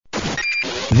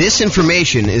This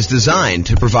information is designed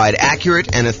to provide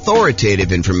accurate and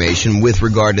authoritative information with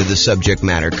regard to the subject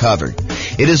matter covered.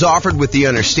 It is offered with the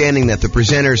understanding that the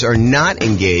presenters are not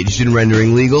engaged in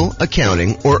rendering legal,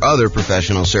 accounting, or other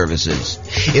professional services.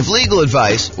 If legal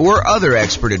advice or other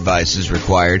expert advice is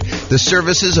required, the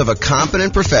services of a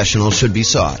competent professional should be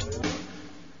sought.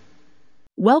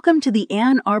 Welcome to the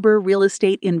Ann Arbor Real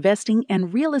Estate Investing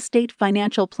and Real Estate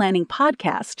Financial Planning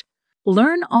Podcast.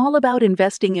 Learn all about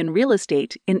investing in real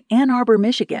estate in Ann Arbor,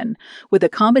 Michigan, with a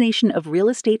combination of real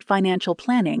estate financial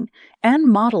planning and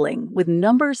modeling with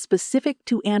numbers specific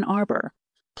to Ann Arbor,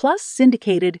 plus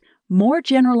syndicated, more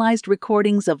generalized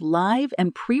recordings of live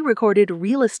and pre-recorded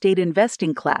real estate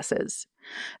investing classes,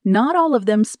 not all of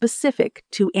them specific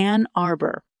to Ann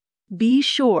Arbor. Be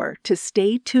sure to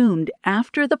stay tuned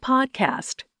after the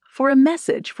podcast for a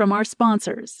message from our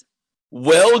sponsors.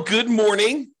 Well, good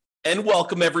morning and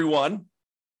welcome, everyone.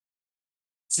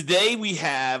 Today we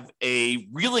have a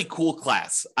really cool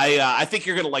class. I think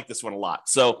you're going to like this one a lot.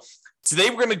 So today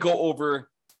we're going to go over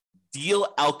Deal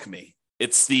Alchemy.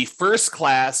 It's the first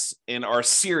class in our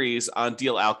series on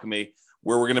Deal Alchemy,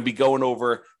 where we're going to be going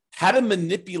over how to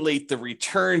manipulate the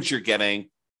returns you're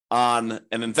getting on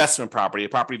an investment property, a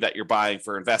property that you're buying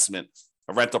for investment,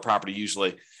 a rental property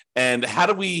usually, and how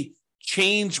do we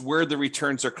change where the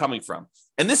returns are coming from.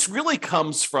 And this really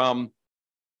comes from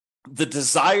the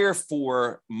desire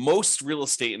for most real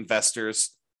estate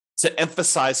investors to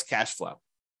emphasize cash flow.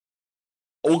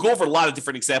 We'll go over a lot of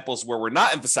different examples where we're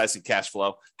not emphasizing cash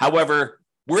flow. However,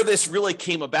 where this really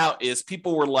came about is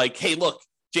people were like, hey, look,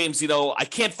 James, I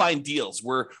can't find deals.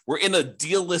 We're in a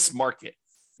deal-less market.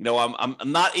 I'm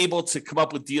not able to come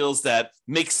up with deals that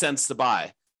make sense to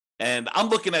buy. And I'm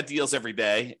looking at deals every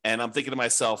day and I'm thinking to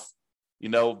myself,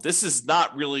 this is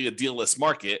not really a deal-less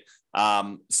market.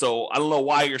 So I don't know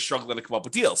why you're struggling to come up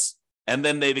with deals. And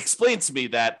then they'd explain to me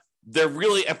that they're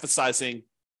really emphasizing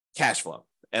cash flow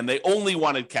and they only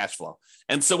wanted cash flow.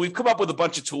 And so we've come up with a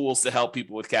bunch of tools to help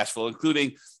people with cash flow,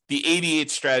 including the 88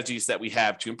 strategies that we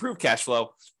have to improve cash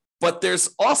flow. But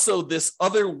there's also this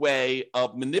other way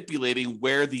of manipulating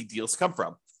where the deals come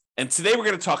from. And today we're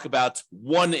going to talk about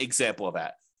one example of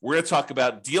that. We're going to talk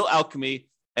about Deal Alchemy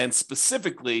and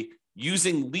specifically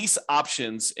using lease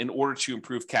options in order to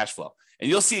improve cash flow. And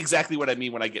you'll see exactly what I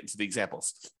mean when I get into the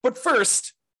examples. But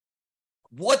first,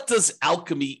 what does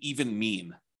alchemy even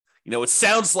mean? It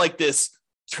sounds like this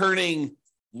turning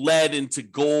lead into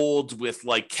gold with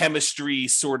like chemistry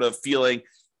sort of feeling.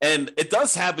 And it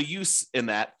does have a use in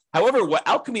that. However, what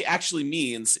alchemy actually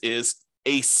means is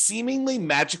a seemingly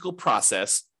magical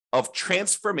process of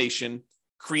transformation,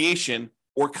 creation,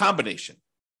 or combination.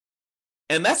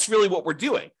 And that's really what we're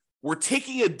doing. We're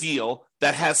taking a deal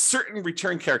that has certain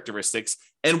return characteristics,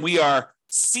 and we are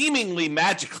seemingly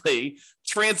magically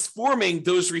transforming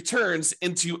those returns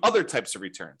into other types of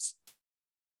returns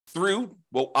through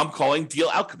what I'm calling deal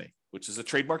alchemy, which is a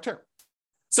trademark term.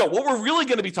 So what we're really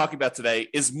going to be talking about today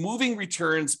is moving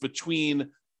returns between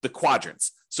the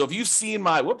quadrants. So if you've seen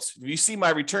my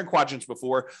return quadrants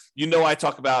before, I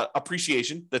talk about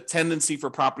appreciation, the tendency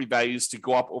for property values to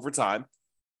go up over time,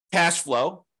 cash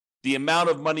flow, the amount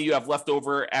of money you have left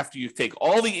over after you take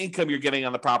all the income you're getting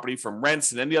on the property from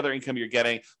rents and any other income you're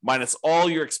getting, minus all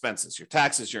your expenses, your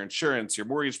taxes, your insurance, your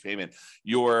mortgage payment,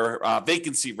 your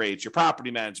vacancy rates, your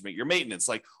property management, your maintenance,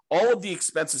 like all of the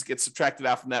expenses get subtracted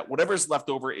out from that. Whatever's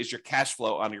left over is your cash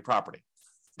flow on your property.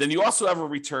 Then you also have a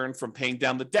return from paying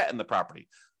down the debt in the property.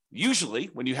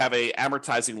 Usually when you have a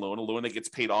amortizing loan, a loan that gets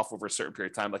paid off over a certain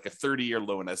period of time, like a 30-year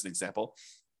loan as an example,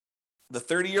 the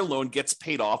 30-year loan gets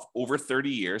paid off over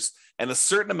 30 years, and a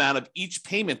certain amount of each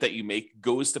payment that you make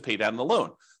goes to pay down the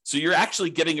loan. So you're actually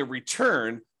getting a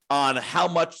return on how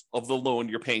much of the loan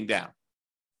you're paying down.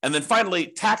 And then finally,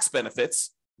 tax benefits.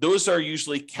 Those are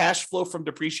usually cash flow from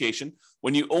depreciation.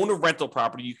 When you own a rental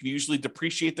property, you can usually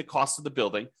depreciate the cost of the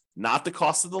building, not the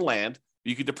cost of the land.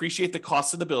 You can depreciate the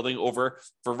cost of the building over,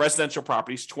 for residential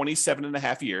properties, 27 and a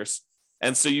half years.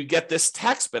 And so you get this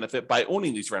tax benefit by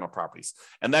owning these rental properties.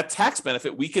 And that tax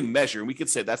benefit we can measure, and we can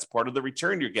say that's part of the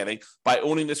return you're getting by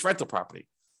owning this rental property.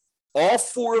 All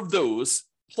four of those,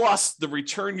 plus the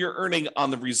return you're earning on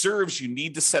the reserves you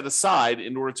need to set aside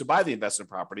in order to buy the investment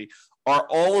property, are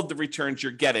all of the returns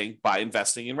you're getting by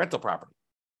investing in rental property.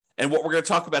 And what we're going to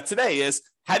talk about today is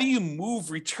how do you move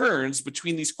returns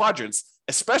between these quadrants,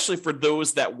 especially for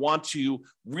those that want to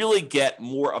really get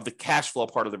more of the cash flow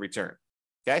part of the return.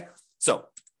 Okay. So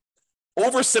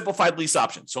oversimplified lease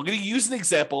option. So I'm going to use an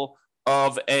example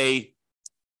of a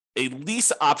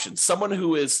lease option, someone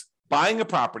who is buying a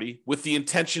property with the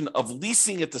intention of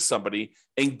leasing it to somebody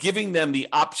and giving them the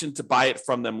option to buy it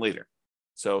from them later.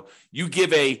 So you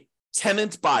give a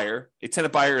tenant buyer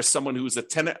is someone who is a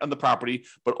tenant on the property,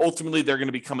 but ultimately they're going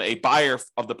to become a buyer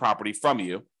of the property from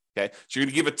you. Okay. So you're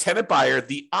going to give a tenant buyer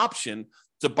the option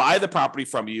to buy the property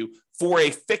from you for a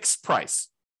fixed price.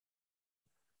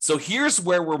 So here's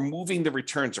where we're moving the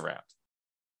returns around.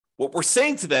 What we're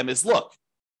saying to them is, look,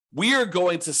 we are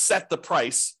going to set the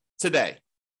price today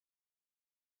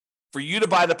for you to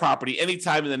buy the property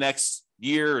anytime in the next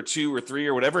year or 2 or 3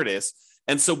 or whatever it is.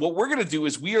 And so what we're going to do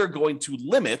is we are going to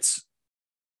limit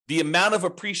the amount of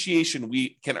appreciation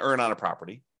we can earn on a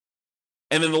property.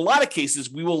 And in a lot of cases,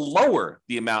 we will lower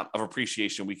the amount of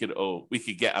appreciation we could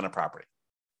get on a property.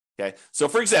 Okay. So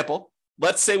for example,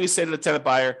 let's say we say to the tenant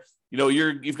buyer,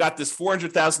 you've got this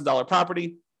 $400,000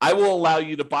 property. I will allow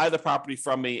you to buy the property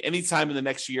from me anytime in the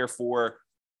next year for,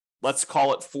 let's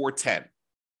call it $410,000.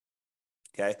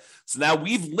 Okay. So now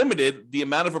we've limited the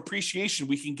amount of appreciation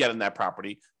we can get on that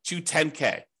property to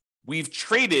 $10,000. We've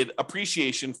traded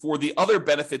appreciation for the other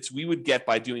benefits we would get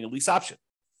by doing a lease option.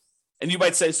 And you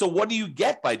might say, so what do you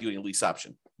get by doing a lease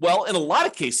option? Well, in a lot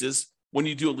of cases, when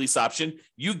you do a lease option,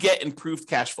 you get improved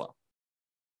cash flow.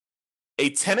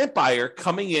 A tenant buyer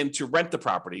coming in to rent the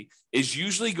property is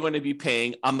usually going to be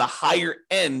paying on the higher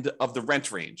end of the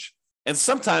rent range, and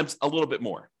sometimes a little bit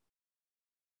more.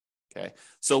 Okay,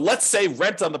 so let's say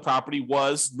rent on the property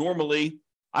was normally,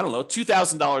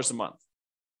 $2,000 a month.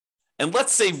 And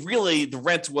let's say really the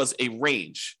rent was a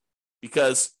range,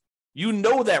 because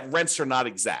that rents are not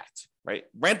exact, right?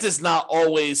 Rent is not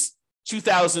always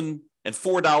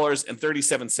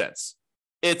 $2,004.37.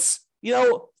 It's,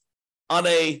 on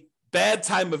a bad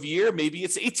time of year, maybe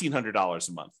it's $1,800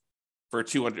 a month for a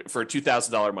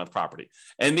 $2,000 a month property.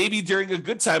 And maybe during a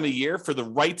good time of year for the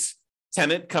right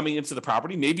tenant coming into the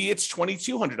property, maybe it's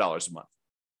 $2,200 a month.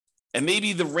 And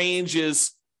maybe the range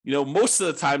is, most of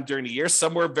the time during the year,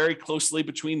 somewhere very closely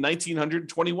between $1,900 and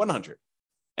 $2,100.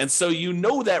 And so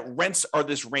that rents are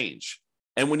this range.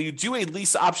 And when you do a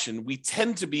lease option, we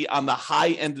tend to be on the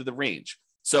high end of the range.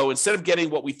 So instead of getting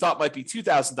what we thought might be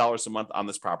 $2,000 a month on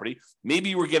this property,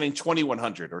 maybe we're getting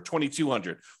 $2,100 or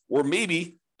 $2,200, or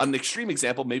maybe an extreme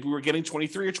example, maybe we're getting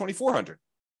 $2,300 or $2,400.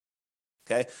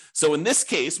 Okay. So in this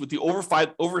case, with the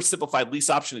oversimplified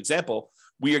lease option example,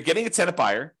 we are getting a tenant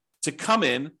buyer to come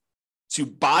in to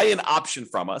buy an option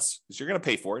from us, because you're going to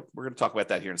pay for it. We're going to talk about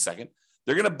that here in a second.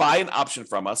 They're going to buy an option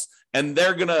from us, and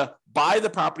they're going to buy the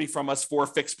property from us for a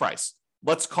fixed price.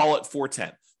 Let's call it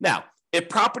 $410,000. Now, if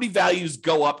property values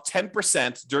go up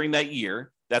 10% during that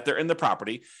year that they're in the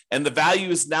property, and the value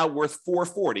is now worth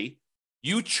 $440,000,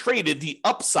 you traded the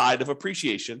upside of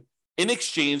appreciation in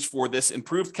exchange for this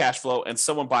improved cash flow and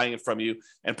someone buying it from you,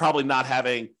 and probably not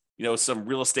having some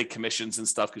real estate commissions and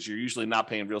stuff, because you're usually not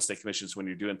paying real estate commissions when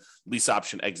you're doing lease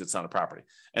option exits on a property.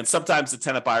 And sometimes the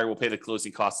tenant buyer will pay the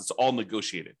closing costs. It's all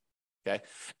negotiated. Okay.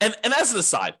 And as an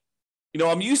aside,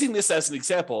 I'm using this as an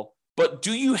example, but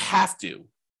do you have to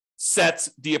set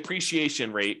the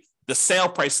appreciation rate, the sale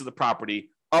price of the property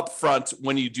up front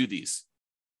when you do these?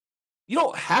 You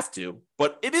don't have to,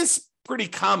 but it is pretty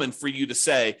common for you to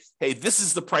say, hey, this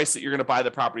is the price that you're going to buy the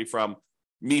property from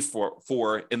me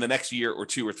for in the next year or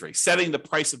 2 or 3, setting the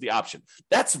price of the option.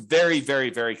 That's very, very,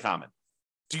 very common.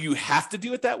 Do you have to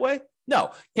do it that way?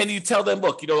 No. Can you tell them,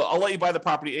 look, I'll let you buy the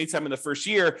property anytime in the first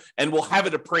year, and we'll have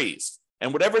it appraised.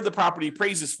 And whatever the property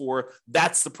appraises for,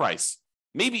 that's the price.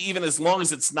 Maybe even as long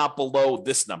as it's not below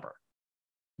this number.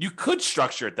 You could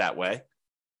structure it that way.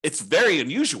 It's very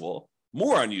unusual,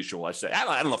 more unusual, I say. I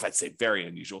don't know if I'd say very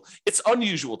unusual. It's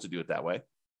unusual to do it that way.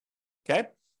 Okay.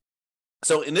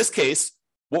 So in this case,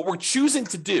 what we're choosing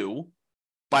to do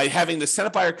by having the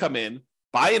tenant buyer come in,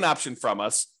 buy an option from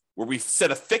us, where we set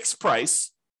a fixed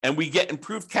price and we get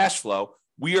improved cash flow,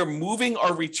 we are moving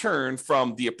our return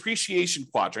from the appreciation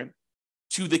quadrant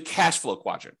to the cash flow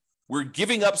quadrant. We're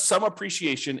giving up some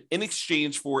appreciation in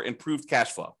exchange for improved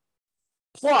cash flow.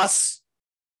 Plus,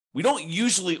 we don't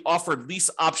usually offer lease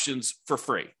options for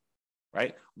free,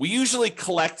 right? We usually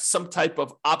collect some type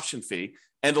of option fee.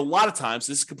 And a lot of times,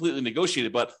 this is completely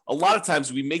negotiated, but a lot of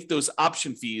times we make those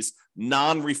option fees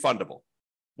non-refundable,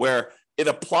 where it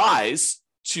applies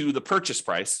to the purchase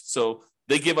price. So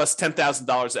they give us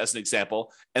 $10,000 as an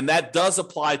example, and that does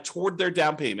apply toward their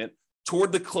down payment,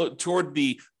 toward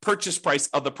the purchase price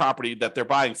of the property that they're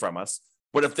buying from us.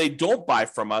 But if they don't buy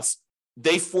from us,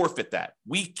 they forfeit that.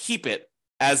 We keep it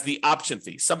as the option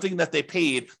fee, something that they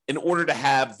paid in order to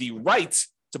have the right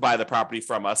to buy the property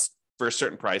from us for a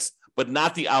certain price, but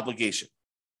not the obligation.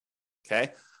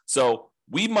 Okay. So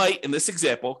we might, in this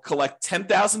example, collect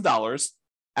 $10,000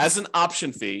 as an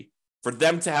option fee for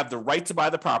them to have the right to buy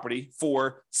the property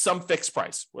for some fixed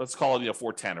price. Let's call it,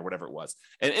 $410 or whatever it was.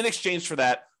 And in exchange for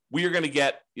that, we are going to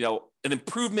get, an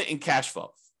improvement in cash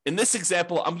flow. In this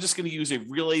example, I'm just going to use a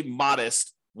really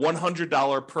modest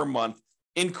 $100 per month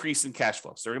increase in cash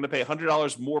flow. So they're going to pay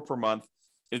 $100 more per month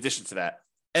in addition to that.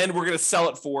 And we're going to sell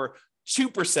it for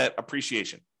 2%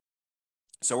 appreciation.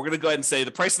 So we're going to go ahead and say the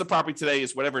price of the property today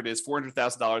is whatever it is,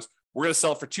 $400,000. We're going to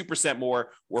sell it for 2% more,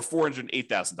 or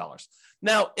 $408,000.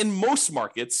 Now, in most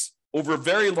markets, over a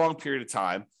very long period of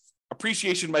time,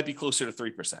 appreciation might be closer to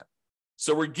 3%.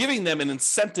 So we're giving them an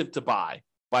incentive to buy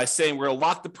by saying we're going to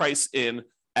lock the price in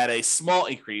at a small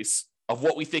increase of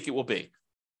what we think it will be.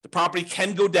 The property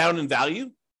can go down in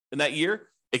value in that year.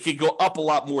 It could go up a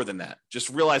lot more than that. Just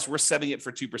realize we're setting it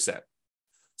for 2%.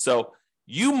 So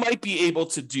you might be able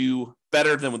to do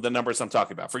better than the numbers I'm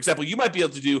talking about. For example, you might be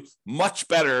able to do much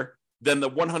better than the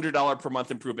 $100 per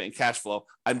month improvement in cash flow.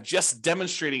 I'm just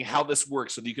demonstrating how this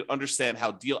works so that you can understand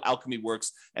how Deal Alchemy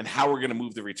works and how we're going to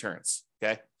move the returns.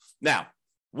 Okay. Now,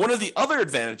 one of the other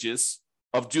advantages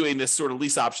of doing this sort of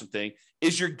lease option thing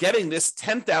is you're getting this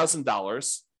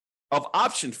 $10,000 of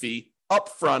option fee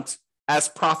upfront as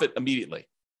profit immediately.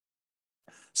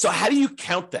 So how do you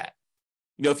count that?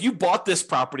 If you bought this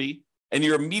property and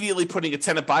you're immediately putting a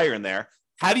tenant buyer in there,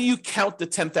 how do you count the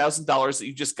 $10,000 that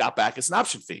you just got back as an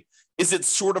option fee? Is it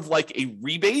sort of like a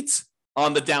rebate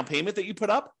on the down payment that you put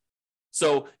up?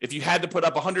 So if you had to put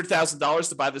up $100,000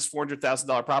 to buy this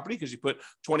 $400,000 property because you put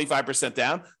 25%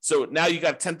 down, so now you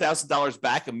got $10,000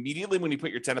 back immediately when you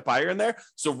put your tenant buyer in there.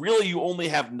 So really you only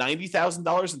have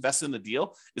 $90,000 invested in the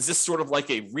deal. Is this sort of like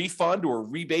a refund or a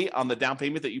rebate on the down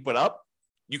payment that you put up?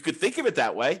 You could think of it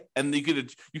that way, and you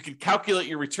could calculate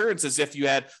your returns as if you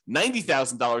had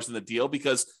 $90,000 in the deal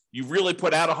because you really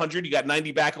put out 100, you got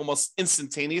 90 back almost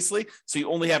instantaneously. So you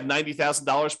only have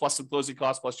 $90,000 plus some closing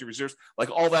costs plus your reserves, like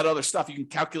all that other stuff. You can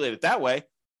calculate it that way,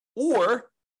 or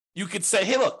you could say,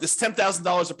 "Hey, look, this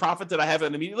 $10,000 of profit that I have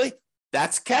in immediately,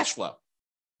 that's cash flow."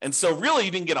 And so really,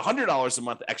 you didn't get $100 a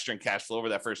month extra in cash flow over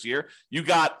that first year. You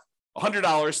got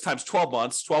 $100 times 12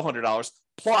 months, $1,200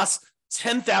 plus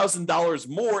 $10,000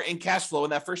 more in cash flow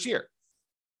in that first year.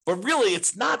 But really,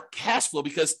 it's not cash flow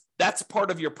because that's part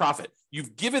of your profit.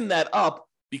 You've given that up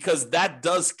because that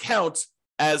does count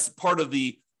as part of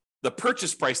the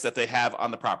purchase price that they have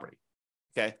on the property.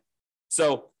 Okay.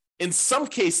 So in some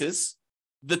cases,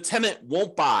 the tenant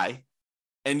won't buy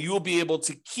and you will be able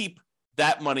to keep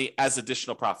that money as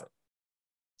additional profit.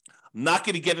 I'm not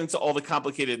going to get into all the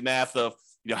complicated math of,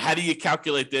 how do you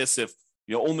calculate this if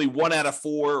only 1 out of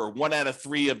 4 or 1 out of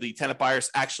 3 of the tenant buyers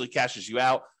actually cashes you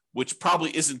out, which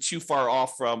probably isn't too far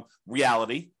off from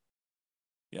reality,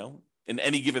 in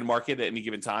any given market at any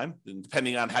given time, and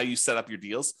depending on how you set up your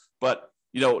deals. But,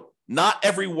 not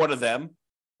every one of them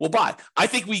will buy. I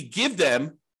think we give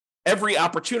them every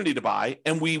opportunity to buy,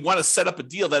 and we want to set up a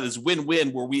deal that is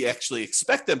win-win where we actually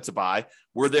expect them to buy,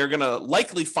 where they're going to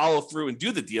likely follow through and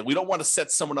do the deal. We don't want to set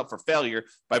someone up for failure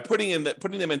by putting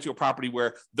them into a property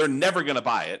where they're never going to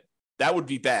buy it. That would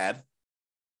be bad.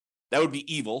 That would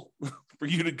be evil for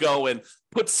you to go and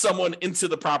put someone into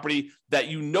the property that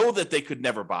that they could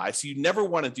never buy. So you never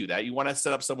want to do that. You want to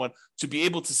set up someone to be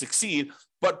able to succeed,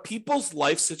 but people's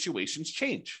life situations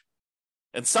change.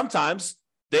 And sometimes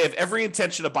they have every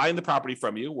intention of buying the property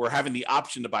from you or having the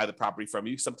option to buy the property from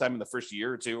you sometime in the first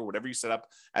year or two or whatever you set up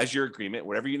as your agreement,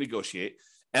 whatever you negotiate.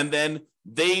 And then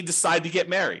they decide to get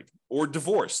married or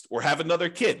divorced or have another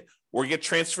kid or get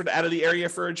transferred out of the area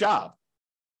for a job.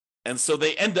 And so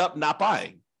they end up not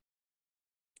buying.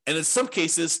 And in some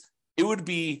cases, it would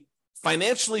be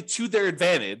financially to their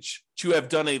advantage to have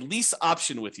done a lease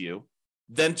option with you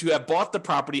than to have bought the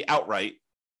property outright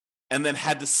and then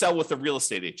had to sell with a real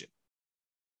estate agent.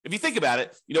 If you think about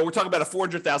it, we're talking about a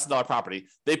 $400,000 property.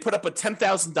 They put up a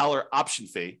 $10,000 option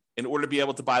fee in order to be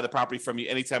able to buy the property from you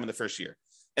anytime in the first year.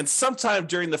 And sometime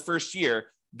during the first year,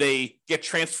 they get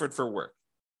transferred for work.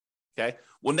 Okay.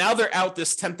 Well, now they're out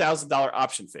this $10,000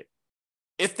 option fee.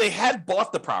 If they had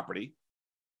bought the property,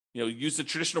 used a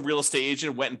traditional real estate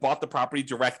agent, went and bought the property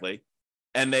directly,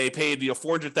 and they paid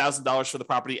 $400,000 for the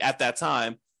property at that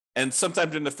time, and sometime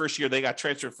during the first year they got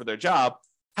transferred for their job,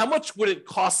 how much would it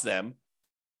cost them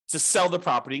to sell the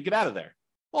property and get out of there?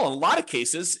 Well, in a lot of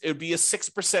cases, it would be a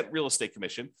 6% real estate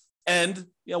commission and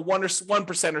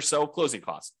 1% or so closing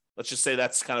costs. Let's just say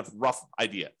that's kind of a rough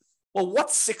idea. Well,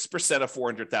 what's 6% of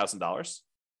 $400,000?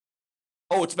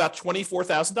 Oh, it's about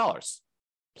 $24,000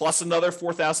 plus another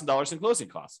 $4,000 in closing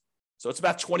costs. So it's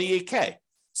about $28K.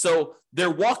 So they're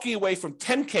walking away from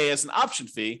 $10K as an option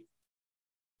fee.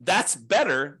 That's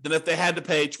better than if they had to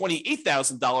pay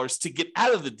 $28,000 to get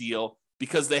out of the deal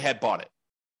because they had bought it.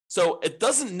 So it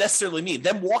doesn't necessarily mean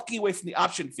them walking away from the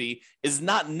option fee is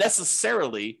not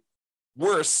necessarily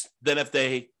worse than if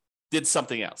they did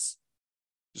something else.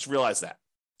 Just realize that.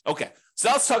 Okay, so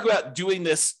now let's talk about doing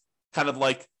this kind of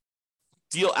like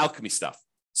deal alchemy stuff.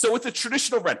 So with the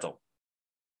traditional rental,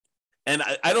 and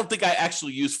I don't think I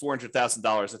actually used $400,000.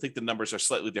 I think the numbers are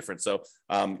slightly different. So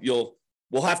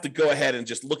we'll have to go ahead and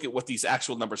just look at what these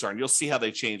actual numbers are, and you'll see how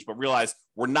they change. But realize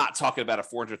we're not talking about a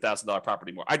 $400,000 property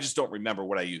anymore. I just don't remember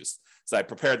what I used. So I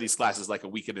prepared these classes like a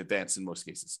week in advance in most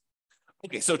cases.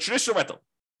 Okay, so traditional rental.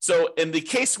 So in the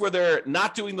case where they're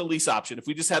not doing the lease option, if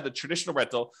we just had the traditional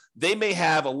rental, they may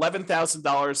have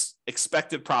 $11,000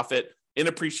 expected profit in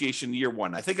appreciation year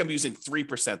one. I think I'm using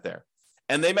 3% there.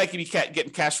 And they might be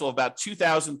getting cash flow of about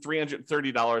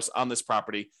 $2,330 on this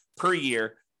property per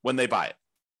year when they buy it.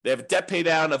 They have a debt pay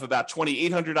down of about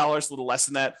 $2,800, a little less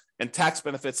than that, and tax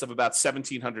benefits of about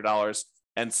 $1,700.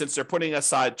 And since they're putting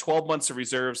aside 12 months of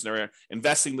reserves and they're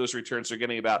investing those returns, they're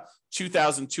getting about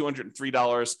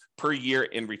 $2,203 per year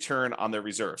in return on their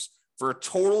reserves for a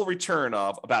total return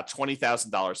of about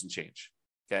 $20,000 and change.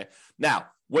 Okay. Now,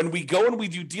 when we go and we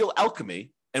do deal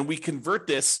alchemy and we convert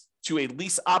this to a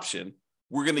lease option,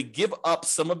 we're going to give up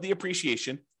some of the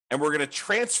appreciation and we're going to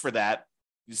transfer that.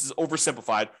 This is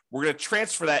oversimplified. We're going to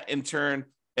transfer that in turn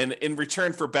and in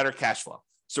return for better cash flow.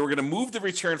 So we're going to move the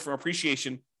return from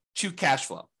appreciation to cash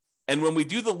flow. And when we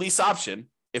do the lease option,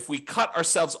 if we cut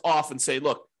ourselves off and say,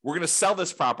 look, we're going to sell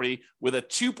this property with a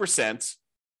 2%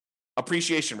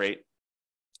 appreciation rate,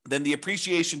 then the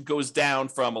appreciation goes down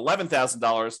from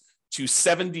 $11,000 to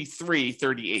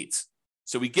 $73,338.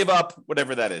 So we give up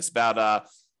whatever that is, about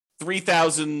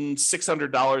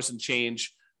 $3,600 and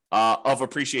change of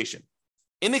appreciation.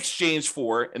 In exchange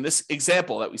for, in this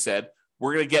example that we said,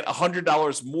 we're going to get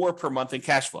 $100 more per month in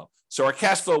cash flow. So our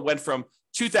cash flow went from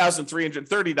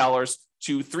 $2,330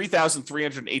 to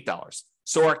 $3,308.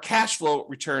 So our cash flow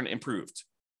return improved,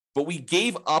 but we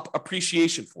gave up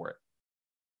appreciation for it.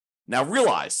 Now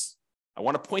realize, I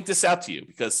want to point this out to you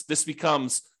because this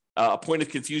becomes a point of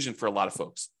confusion for a lot of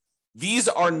folks. These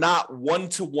are not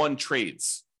one-to-one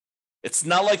trades. It's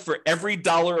not like for every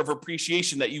dollar of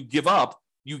appreciation that you give up,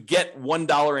 you get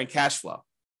 $1 in cash flow.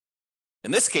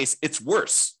 In this case, it's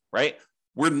worse, right?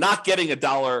 We're not getting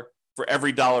 $1 for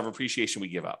every dollar of appreciation we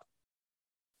give up.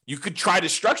 You could try to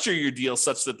structure your deal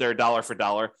such that they're dollar for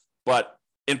dollar, but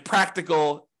in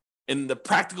the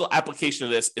practical application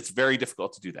of this, it's very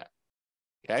difficult to do that.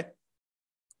 Okay.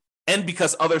 And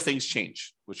because other things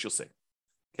change, which you'll see.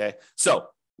 Okay. So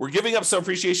we're giving up some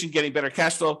appreciation, getting better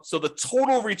cash flow. So the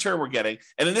total return we're getting,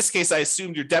 and in this case, I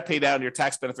assumed your debt pay down and your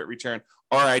tax benefit return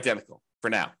are identical for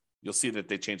now. You'll see that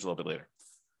they change a little bit later.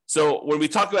 So when we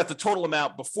talk about the total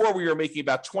amount, before we were making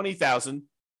about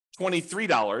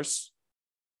 $20,023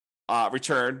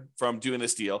 return from doing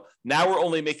this deal. Now we're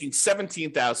only making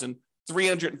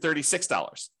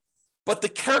 $17,336. But the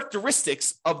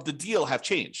characteristics of the deal have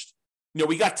changed. You know,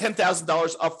 we got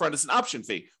 $10,000 upfront as an option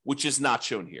fee, which is not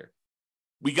shown here.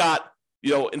 We got,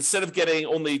 instead of getting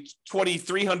only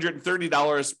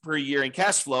 $2,330 per year in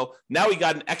cash flow, now we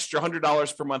got an extra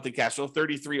 $100 per month in cash flow,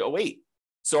 $3,308.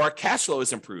 So our cash flow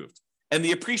is improved. And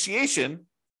the appreciation,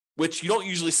 which you don't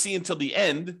usually see until the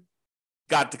end,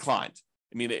 got declined.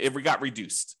 I mean, it got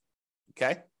reduced.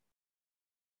 Okay.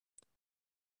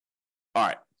 All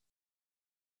right.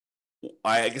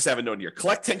 I guess I have a note here.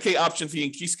 Collect $10K option fee,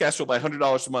 increase cash flow by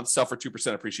 $100 a month, sell for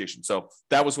 2% appreciation. So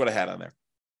that was what I had on there.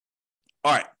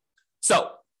 All right.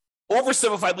 So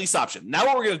oversimplified lease option. Now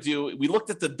what we're going to do, we looked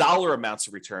at the dollar amounts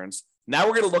of returns. Now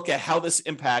we're going to look at how this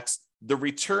impacts the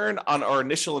return on our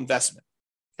initial investment.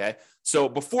 Okay. So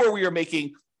before we were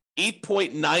making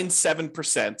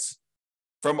 8.97%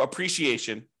 from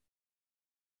appreciation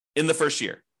in the first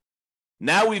year.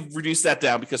 Now we've reduced that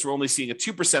down because we're only seeing a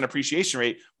 2% appreciation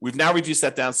rate. We've now reduced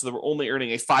that down so that we're only earning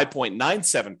a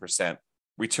 5.97%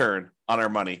 return on our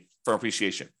money from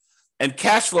appreciation. And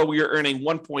cash flow, we are earning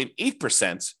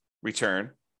 1.8%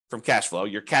 return from cash flow,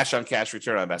 your cash on cash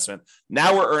return on investment.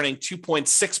 Now we're earning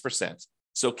 2.6%.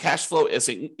 So cash flow is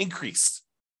increased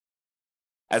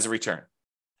as a return.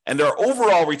 And our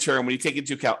overall return, when you take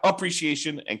into account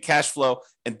appreciation and cash flow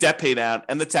and debt pay down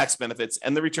and the tax benefits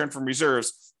and the return from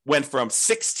reserves, went from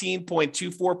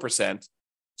 16.24%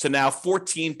 to now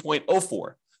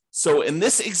 14.04%. So in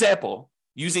this example,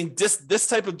 using this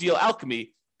type of deal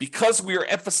alchemy, because we are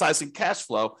emphasizing cash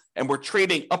flow and we're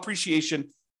trading appreciation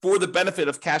for the benefit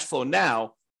of cash flow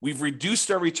now, we've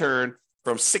reduced our return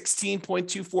from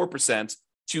 16.24%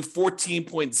 to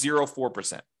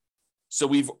 14.04%. So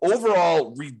we've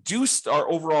overall reduced our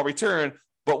overall return,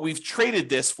 but we've traded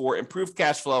this for improved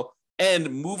cash flow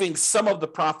and moving some of the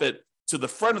profit to the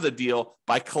front of the deal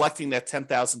by collecting that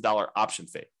 $10,000 option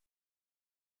fee.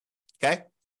 Okay?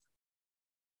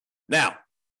 Now,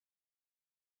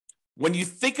 when you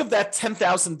think of that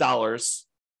 $10,000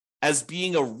 as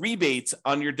being a rebate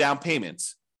on your down payment,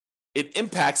 it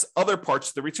impacts other parts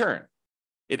of the return.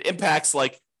 It impacts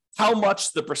like how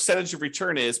much the percentage of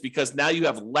return is, because now you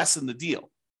have less in the deal.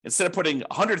 Instead of putting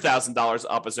 $100,000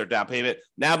 up as our down payment,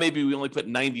 now maybe we only put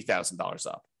 $90,000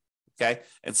 up. Okay.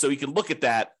 And so you can look at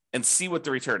that and see what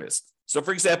the return is. So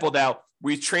for example, now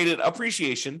we traded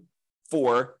appreciation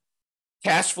for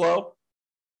cash flow,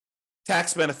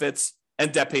 tax benefits,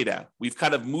 and debt pay down. We've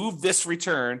kind of moved this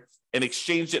return and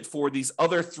exchanged it for these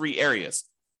other three areas.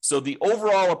 So the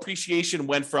overall appreciation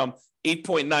went from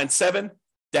 8.97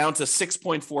 down to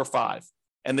 6.45.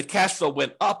 And the cash flow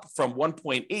went up from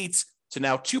 1.8 to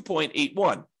now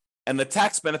 2.81. And the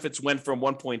tax benefits went from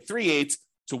 1.38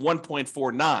 to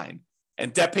 1.49.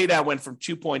 And debt pay down went from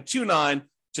 2.29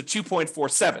 to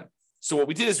 2.47. So what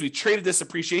we did is we traded this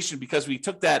appreciation because we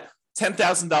took that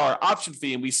 $10,000 option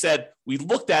fee and we said we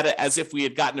looked at it as if we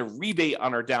had gotten a rebate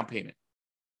on our down payment.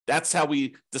 That's how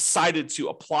we decided to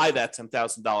apply that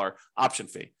 $10,000 option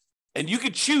fee. And you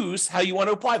could choose how you want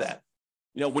to apply that.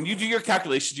 You know, when you do your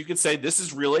calculations, you can say this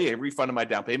is really a refund of my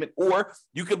down payment, or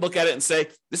you could look at it and say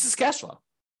this is cash flow,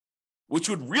 which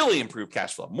would really improve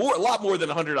cash flow a lot more than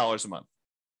 $100 a month,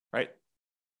 right?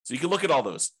 So you can look at all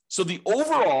those. So the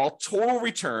overall total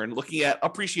return, looking at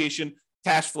appreciation,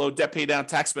 cash flow, debt pay down,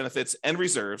 tax benefits, and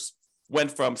reserves, went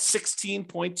from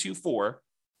 16.24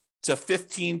 to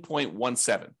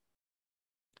 15.17.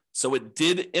 So it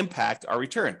did impact our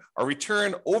return. Our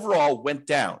return overall went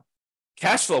down.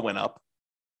 Cash flow went up,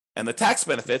 and the tax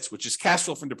benefits, which is cash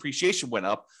flow from depreciation, went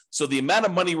up. So the amount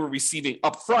of money we're receiving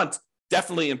upfront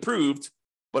definitely improved,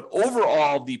 but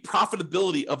overall, the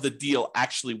profitability of the deal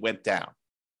actually went down.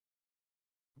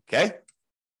 Okay?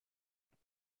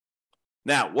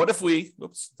 Now, what if we,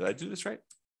 did I do this right?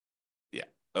 Yeah,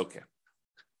 okay.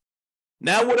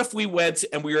 Now, what if we went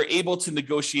and we were able to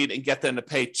negotiate and get them to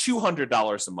pay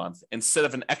 $200 a month instead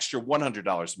of an extra $100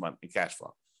 a month in cash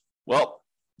flow? Well,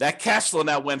 that cash flow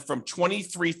now went from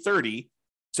 $2,330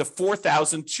 to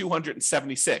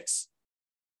 $4,276.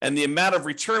 And the amount of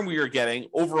return we were getting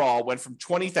overall went from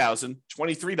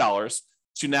 $20,023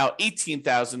 to now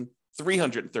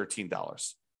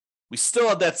 $18,313. We still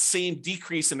had that same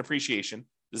decrease in appreciation.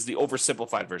 This is the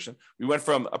oversimplified version. We went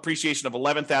from appreciation of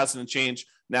 $11,000 and change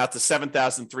now to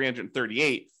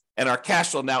 $7,338. And our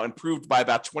cash flow now improved by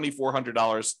about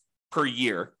 $2,400 per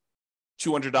year,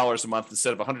 $200 a month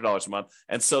instead of $100 a month.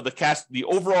 And so the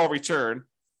overall return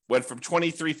went from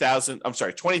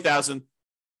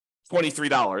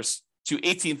 $20,023 to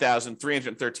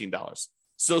 $18,313.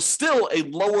 So still a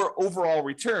lower overall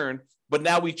return, but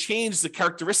now we changed the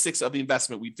characteristics of the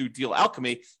investment we do deal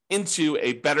Alchemy into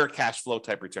a better cash flow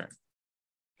type return.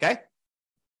 Okay?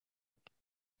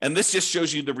 And this just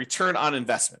shows you the return on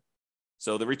investment.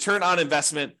 So the return on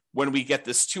investment, when we get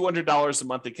this $200 a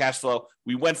month in cash flow,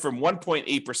 we went from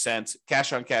 1.8%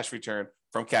 cash on cash return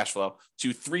from cash flow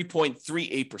to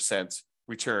 3.38%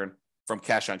 return from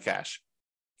cash on cash.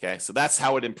 Okay, so that's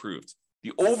how it improved.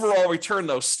 The overall return,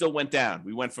 though, still went down.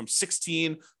 We went from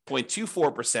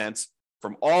 16.24%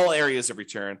 from all areas of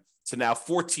return to now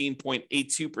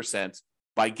 14.82%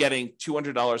 by getting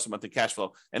 $200 a month in cash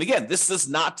flow. And again, this does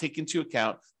not take into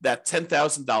account that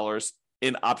 $10,000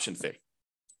 in option fee.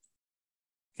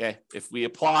 Okay, if we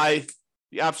apply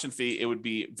the option fee, it would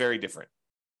be very different,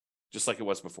 just like it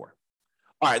was before.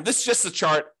 All right, this is just a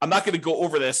chart. I'm not going to go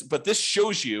over this, but this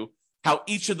shows you how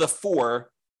each of the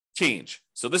four change.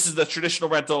 So this is the traditional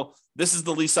rental. This is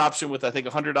the lease option with, I think,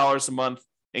 $100 a month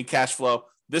in cash flow.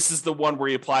 This is the one where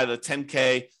you apply the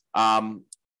 $10K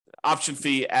option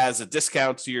fee as a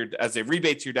discount to as a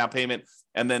rebate to your down payment.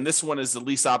 And then this one is the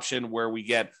lease option where we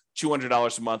get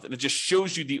 $200 a month. And it just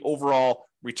shows you the overall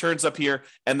returns up here.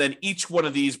 And then each one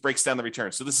of these breaks down the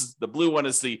return. So this is the blue one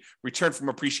is the return from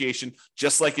appreciation,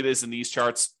 just like it is in these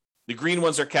charts. The green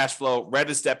ones are cash flow. Red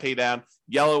is debt pay down.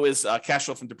 Yellow is cash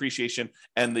flow from depreciation.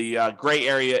 And the gray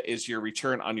area is your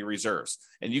return on your reserves.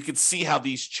 And you can see how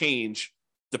these change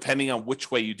depending on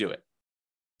which way you do it.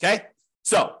 Okay?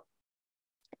 So,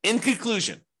 in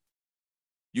conclusion,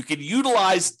 you can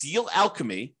utilize deal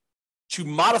Alchemy to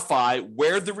modify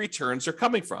where the returns are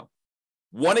coming from.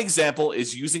 One example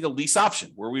is using a lease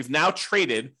option, where we've now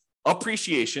traded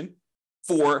appreciation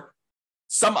for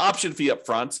some option fee up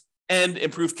front and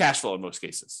improved cash flow in most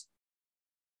cases.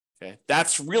 Okay,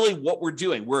 that's really what we're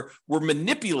doing. We're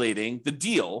manipulating the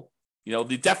deal. You know,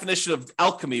 the definition of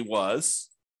alchemy was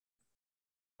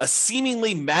a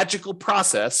seemingly magical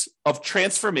process of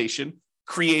transformation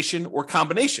creation, or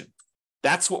combination.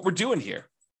 That's what we're doing here.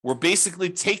 We're basically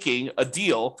taking a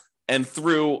deal and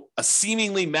through a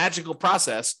seemingly magical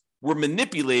process, we're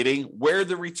manipulating where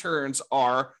the returns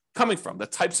are coming from, the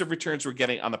types of returns we're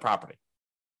getting on the property.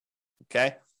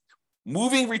 Okay?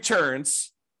 Moving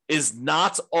returns is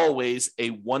not always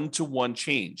a one-to-one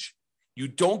change. You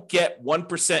don't get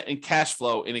 1% in cash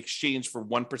flow in exchange for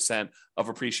 1% of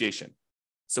appreciation.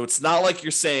 So it's not like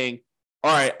you're saying,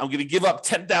 all right, I'm going to give up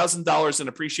 $10,000 in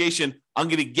appreciation. I'm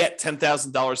going to get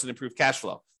 $10,000 in improved cash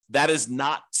flow. That is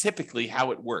not typically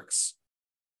how it works.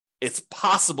 It's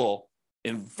possible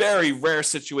in very rare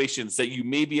situations that you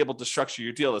may be able to structure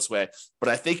your deal this way, but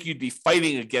I think you'd be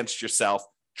fighting against yourself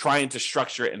trying to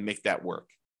structure it and make that work.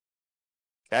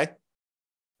 Okay?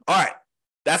 All right.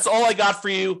 That's all I got for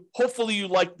you. Hopefully you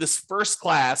liked this first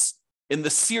class in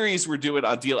the series we're doing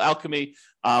on Deal Alchemy.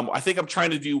 I think I'm trying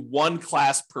to do one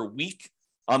class per week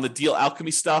on the Deal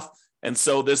Alchemy stuff. And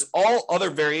so there's all other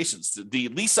variations. The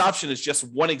lease option is just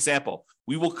one example.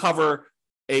 We will cover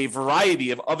a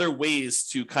variety of other ways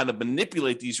to kind of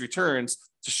manipulate these returns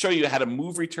to show you how to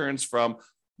move returns from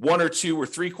 1 or 2 or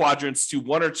 3 quadrants to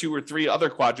 1 or 2 or 3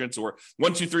 other quadrants, or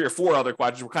 1, 2, 3 or 4 other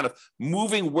quadrants. We're kind of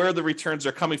moving where the returns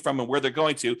are coming from and where they're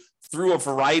going to through a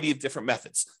variety of different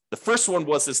methods. The first one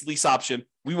was this lease option.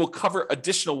 We will cover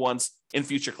additional ones in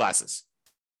future classes.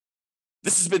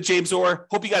 This has been James Orr.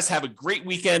 Hope you guys have a great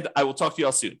weekend. I will talk to you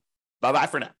all soon. Bye-bye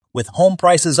for now. With home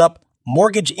prices up,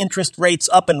 mortgage interest rates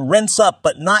up, and rents up,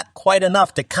 but not quite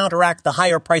enough to counteract the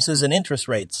higher prices and interest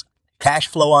rates. Cash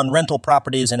flow on rental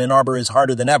properties in Ann Arbor is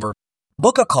harder than ever.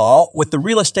 Book a call with the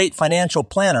Real Estate Financial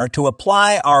Planner to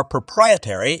apply our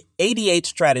proprietary 88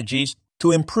 strategies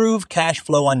to improve cash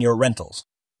flow on your rentals.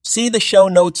 See the show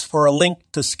notes for a link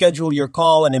to schedule your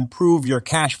call and improve your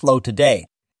cash flow today.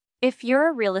 If you're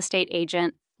a real estate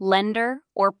agent, lender,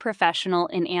 or professional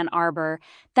in Ann Arbor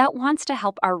that wants to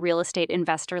help our real estate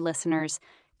investor listeners,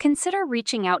 consider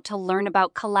reaching out to learn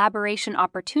about collaboration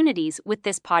opportunities with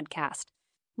this podcast.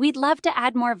 We'd love to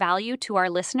add more value to our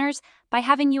listeners by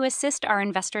having you assist our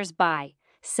investors buy,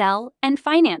 sell, and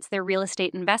finance their real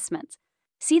estate investments.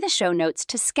 See the show notes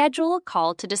to schedule a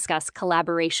call to discuss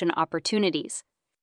collaboration opportunities.